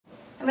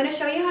going to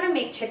show you how to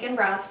make chicken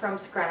broth from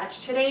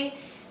scratch today.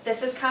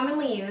 This is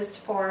commonly used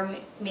for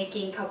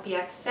making KHAO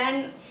PIAK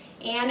SEN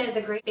and is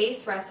a great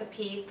base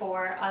recipe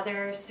for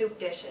other soup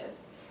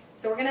dishes.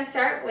 So we're going to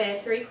start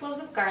with 3 cloves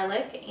of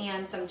garlic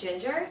and some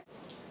ginger.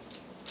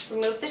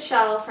 Remove the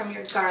shell from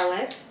your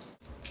garlic.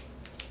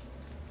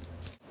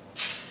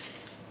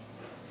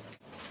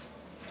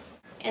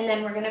 And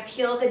then we're going to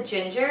peel the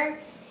ginger,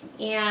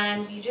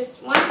 and you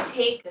just want to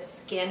take the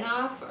skin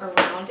off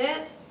around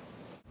it.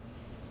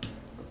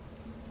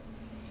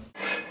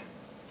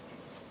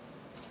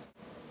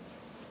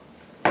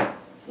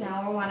 So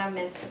now we want to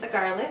mince the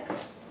garlic.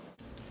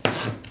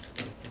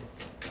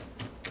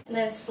 And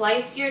then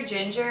slice your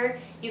ginger.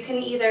 You can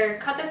either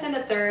cut this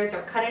into thirds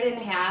or cut it in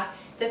half.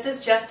 This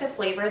is just to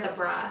flavor the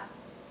broth.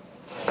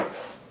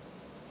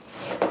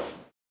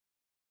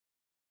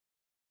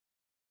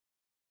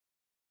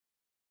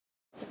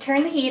 So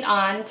turn the heat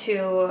on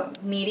to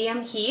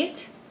medium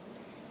heat.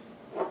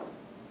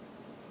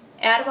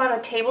 Add about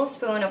a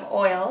tablespoon of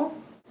oil.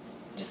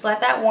 Just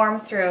let that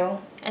warm through.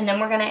 And then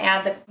we're going to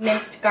add the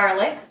minced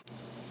garlic.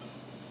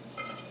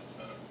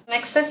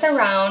 Mix this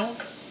around,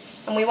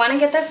 and we want to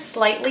get this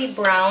slightly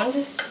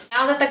browned.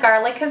 Now that the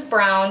garlic has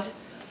browned,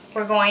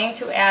 we're going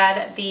to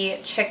add the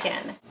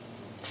chicken.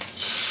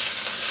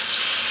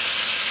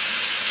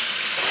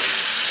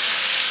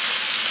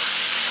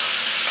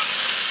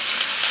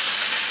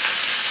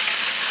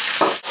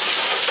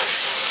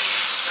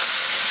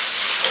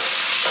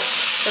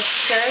 Just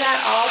stir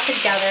that all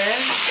together.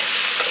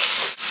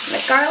 The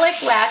garlic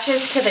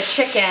latches to the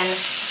chicken,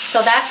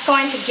 so that's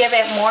going to give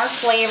it more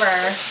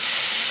flavor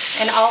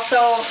and also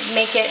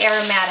make it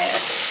aromatic.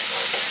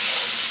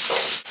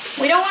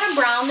 We don't want to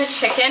brown the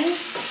chicken.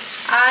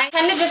 I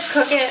tend to just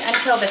cook it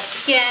until the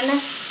skin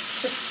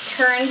just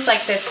turns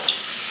like this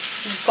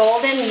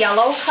golden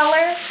yellow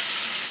color.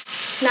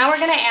 So now we're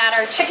going to add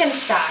our chicken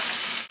stock.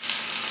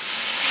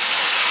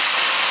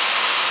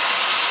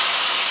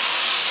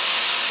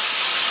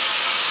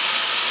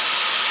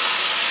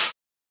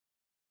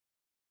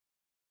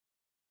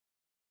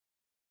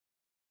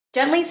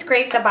 Gently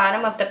scrape the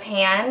bottom of the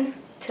pan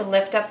to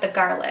lift up the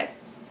garlic.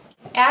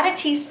 Add a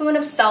teaspoon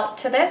of salt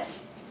to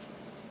this.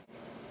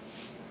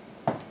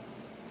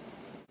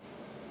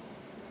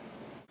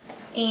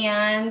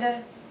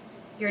 And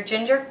your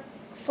ginger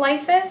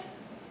slices.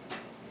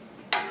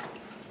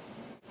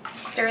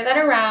 Stir that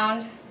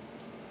around.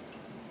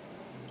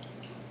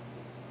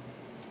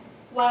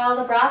 While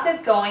the broth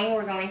is going,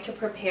 we're going to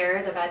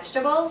prepare the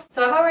vegetables.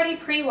 So I've already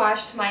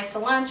pre-washed my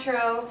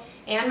cilantro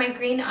and my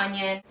green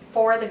onion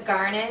for the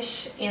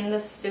garnish in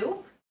the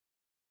soup.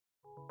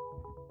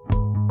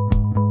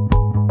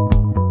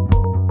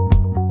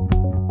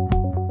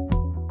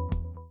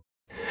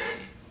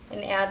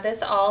 And add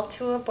this all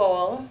to a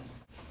bowl.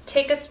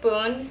 Take a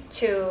spoon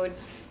to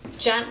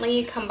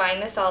gently combine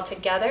this all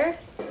together.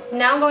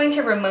 Now I'm going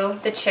to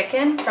remove the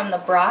chicken from the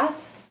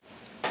broth.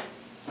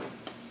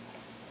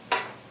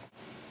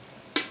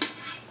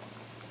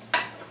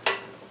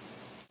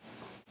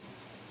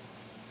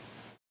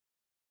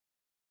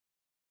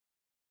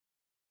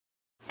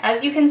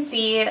 As you can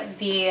see,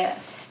 the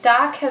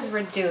stock has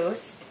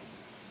reduced.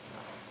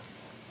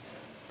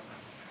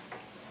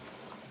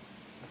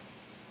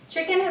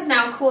 Chicken has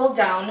now cooled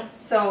down,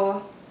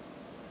 so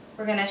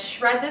we're going to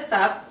shred this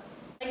up.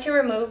 I like to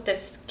remove the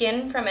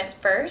skin from it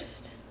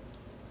first,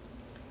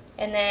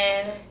 and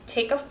then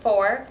take a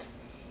fork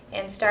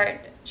and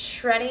start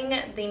shredding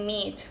the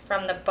meat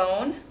from the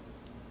bone.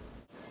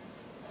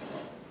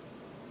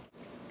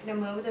 I'm going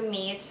to move the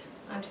meat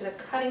onto the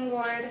cutting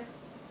board.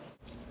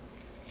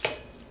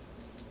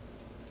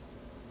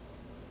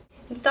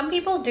 And some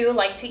people do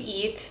like to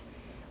eat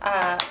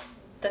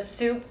the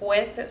soup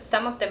with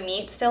some of the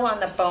meat still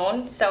on the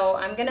bone, so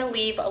I'm going to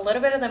leave a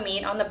little bit of the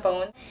meat on the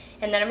bone,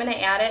 and then I'm going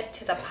to add it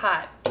to the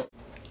pot.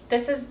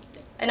 This is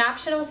an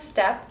optional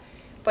step,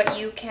 but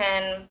you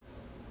can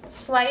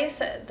slice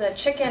the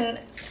chicken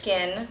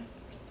skin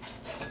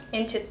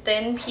into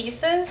thin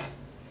pieces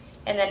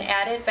and then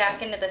add it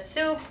back into the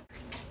soup.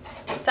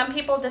 Some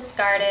people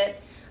discard it.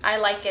 I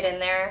like it in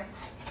there.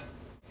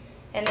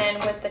 And then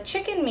with the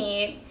chicken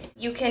meat,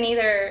 you can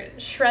either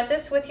shred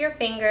this with your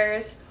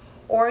fingers,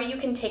 or you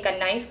can take a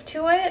knife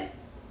to it.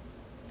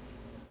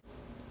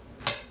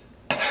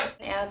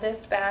 Add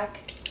this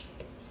back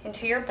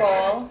into your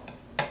bowl.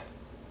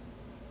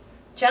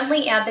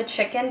 Gently add the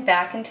chicken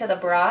back into the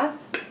broth.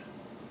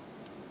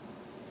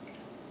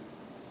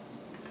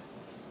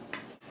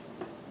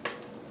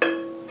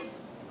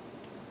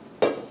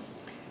 Then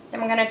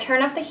we're going to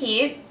turn up the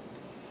heat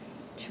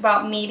to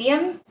about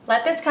medium.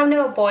 Let this come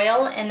to a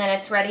boil, and then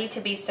it's ready to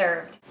be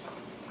served.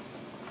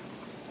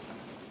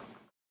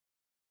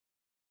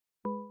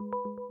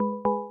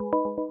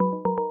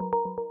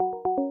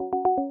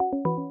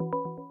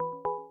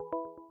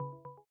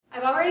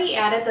 I've already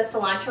added the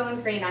cilantro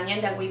and green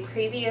onion that we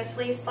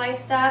previously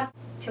sliced up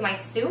to my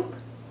soup.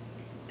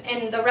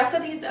 And the rest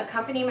of these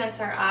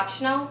accompaniments are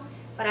optional,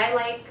 but I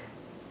like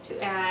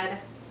to add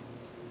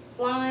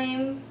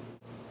lime,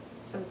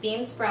 some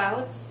bean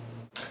sprouts,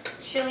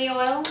 chili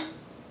oil,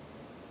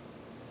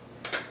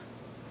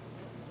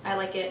 I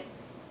like it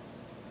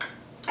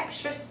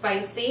extra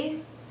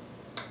spicy.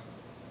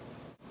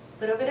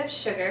 A little bit of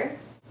sugar,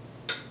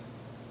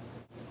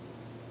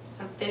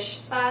 some fish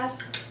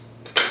sauce,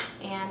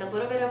 and a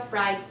little bit of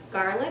fried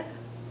garlic.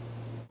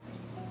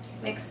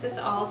 Mix this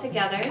all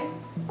together.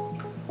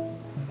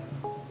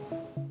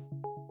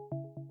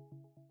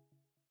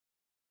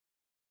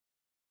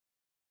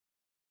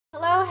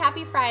 Hello,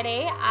 happy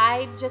Friday.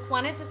 I just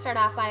wanted to start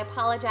off by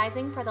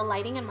apologizing for the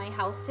lighting in my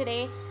house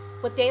today.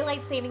 With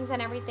daylight savings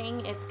and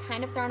everything, it's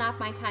kind of thrown off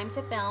my time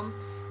to film.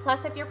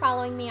 Plus, if you're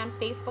following me on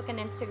Facebook and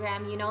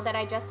Instagram, you know that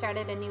I just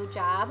started a new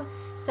job.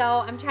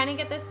 So I'm trying to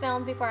get this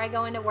filmed before I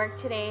go into work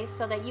today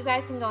so that you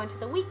guys can go into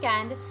the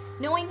weekend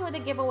knowing who the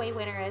giveaway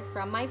winner is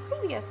from my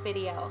previous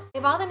video. I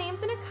have all the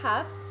names in a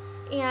cup,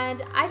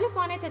 and I just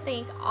wanted to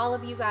thank all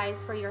of you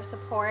guys for your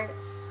support.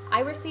 I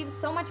received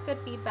so much good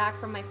feedback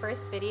from my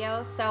first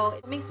video, so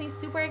it makes me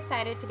super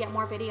excited to get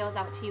more videos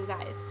out to you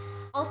guys.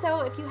 Also,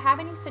 if you have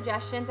any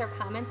suggestions or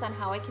comments on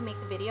how I can make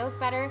the videos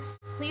better,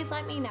 please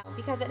let me know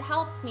because it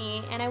helps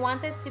me and I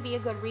want this to be a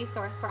good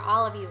resource for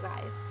all of you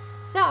guys.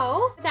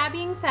 So, with that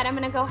being said, I'm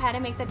going to go ahead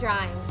and make the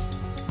drawing.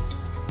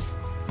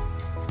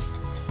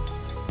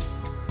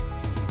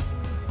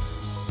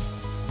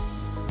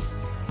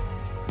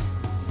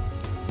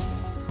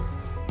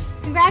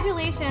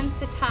 Congratulations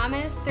to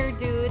Thomas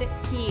Sirdude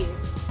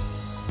Keys.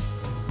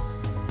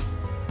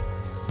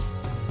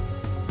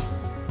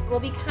 We'll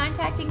be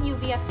contacting you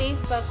via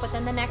Facebook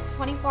within the next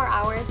 24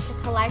 hours to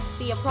collect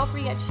the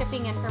appropriate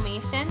shipping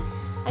information.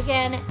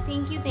 Again,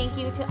 thank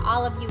you to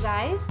all of you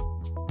guys.